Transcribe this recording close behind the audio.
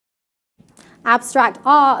abstract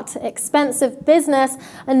art, expensive business.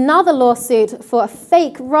 Another lawsuit for a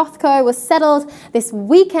fake Rothko was settled this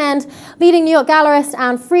weekend. Leading New York gallerist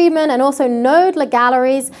Anne Freedman and also Knoedler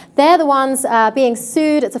Galleries, they're the ones being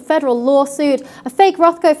sued. It's a federal lawsuit. A fake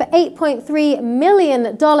Rothko for $8.3 million,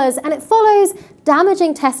 and it follows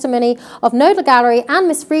damaging testimony of Knoedler Gallery and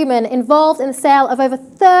Miss Freedman involved in the sale of over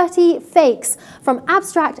 30 fakes from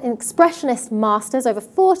abstract and expressionist masters over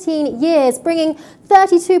 14 years, bringing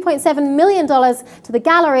 $32.7 million to the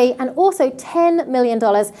gallery and also $10 million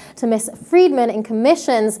to Miss Freedman in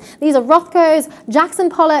commissions. These are Rothkos, Jackson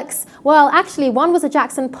Pollocks. Well, actually, one was a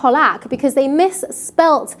Jackson Pollock because they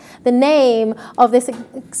misspelt the name of this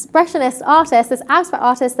expressionist artist, this abstract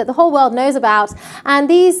artist that the whole world knows about. And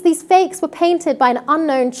these fakes were painted by an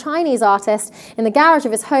unknown Chinese artist in the garage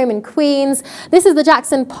of his home in Queens. This is the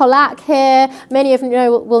Jackson Pollock here. Many of you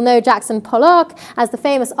will know Jackson Pollock as the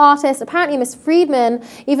famous artist. Apparently, Miss Freedman,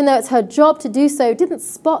 even though it's her job to do so, didn't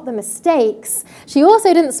spot the mistakes. She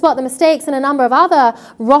also didn't spot the mistakes in a number of other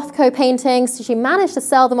Rothko paintings. She managed to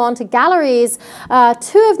sell them on to galleries.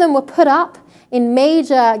 Two of them were put up in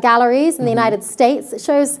major galleries in the United States. It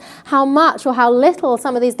shows how much or how little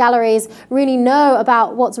some of these galleries really know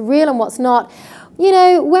about what's real and what's not. You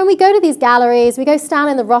know, when we go to these galleries, we go stand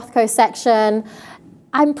in the Rothko section.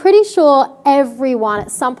 I'm pretty sure everyone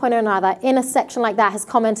at some point or another in a section like that has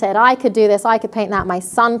commented, I could do this, I could paint that, my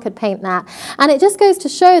son could paint that. And it just goes to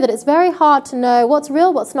show that it's very hard to know what's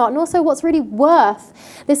real, what's not, and also what's really worth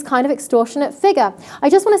this kind of extortionate figure. I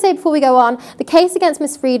just want to say before we go on, the case against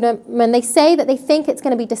Miss Freedman, they say that they think it's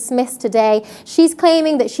going to be dismissed today. She's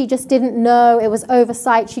claiming that she just didn't know, it was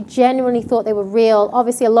oversight, she genuinely thought they were real.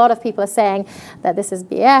 Obviously, a lot of people are saying that this is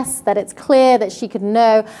BS, that it's clear that she could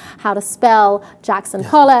know how to spell Jackson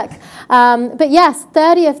Pollock. But yes,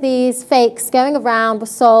 30 of these fakes going around were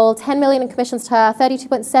sold, 10 million in commissions to her,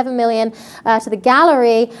 32.7 million to the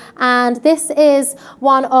gallery. And this is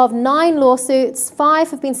one of 9 lawsuits. 5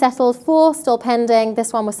 have been settled, 4 still pending.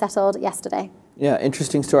 This one was settled yesterday. Yeah,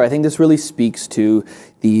 interesting story. I think this really speaks to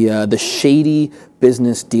the shady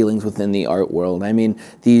business dealings within the art world. I mean,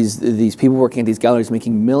 these people working at these galleries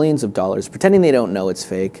making millions of dollars, pretending they don't know it's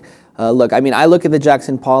fake. Look, I mean, I look at the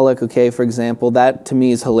Jackson Pollock, okay, for example. That, to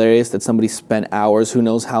me, is hilarious that somebody spent hours, who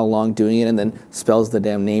knows how long, doing it and then spells the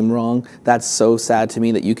damn name wrong. That's so sad to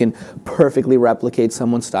me that you can perfectly replicate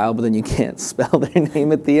someone's style, but then you can't spell their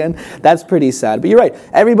name at the end. That's pretty sad. But you're right.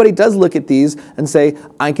 Everybody does look at these and say,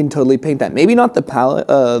 I can totally paint that. Maybe not the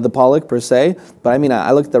Pollock per se, but I mean,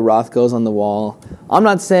 I look at the Rothkos on the wall. I'm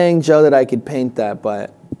not saying, Joe, that I could paint that,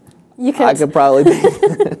 but I could probably paint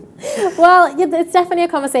it. Well, it's definitely a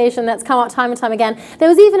conversation that's come up time and time again. There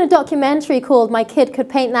was even a documentary called My Kid Could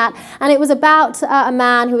Paint That, and it was about a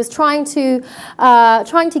man who was trying to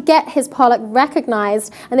get his Pollock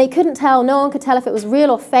recognized, and they couldn't tell, no one could tell if it was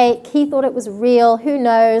real or fake. He thought it was real, who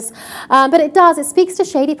knows. But it speaks to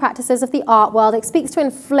shady practices of the art world. It speaks to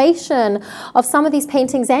inflation of some of these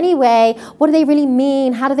paintings anyway. What do they really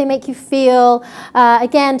mean? How do they make you feel?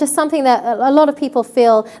 Again, just something that a lot of people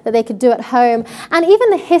feel that they could do at home. And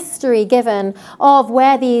even the history given of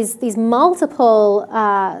where these multiple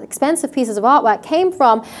expensive pieces of artwork came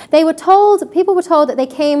from. People were told that they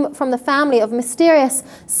came from the family of a mysterious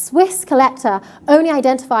Swiss collector only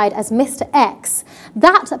identified as Mr. X.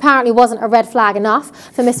 That apparently wasn't a red flag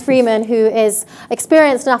enough for Miss Freedman, who is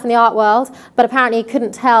experienced enough in the art world, but apparently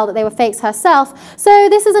couldn't tell that they were fakes herself. So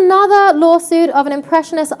this is another lawsuit of an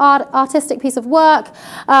impressionist artistic piece of work,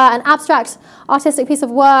 an abstract artistic piece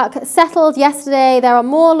of work settled yesterday. There are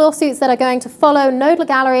more lawsuits that are going to follow. Knoedler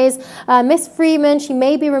Galleries, Miss Freedman, she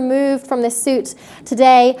may be removed from this suit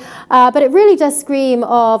today, but it really does scream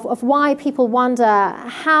of why people wonder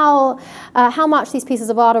how much these pieces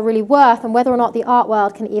of art are really worth and whether or not the art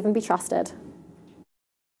world can even be trusted.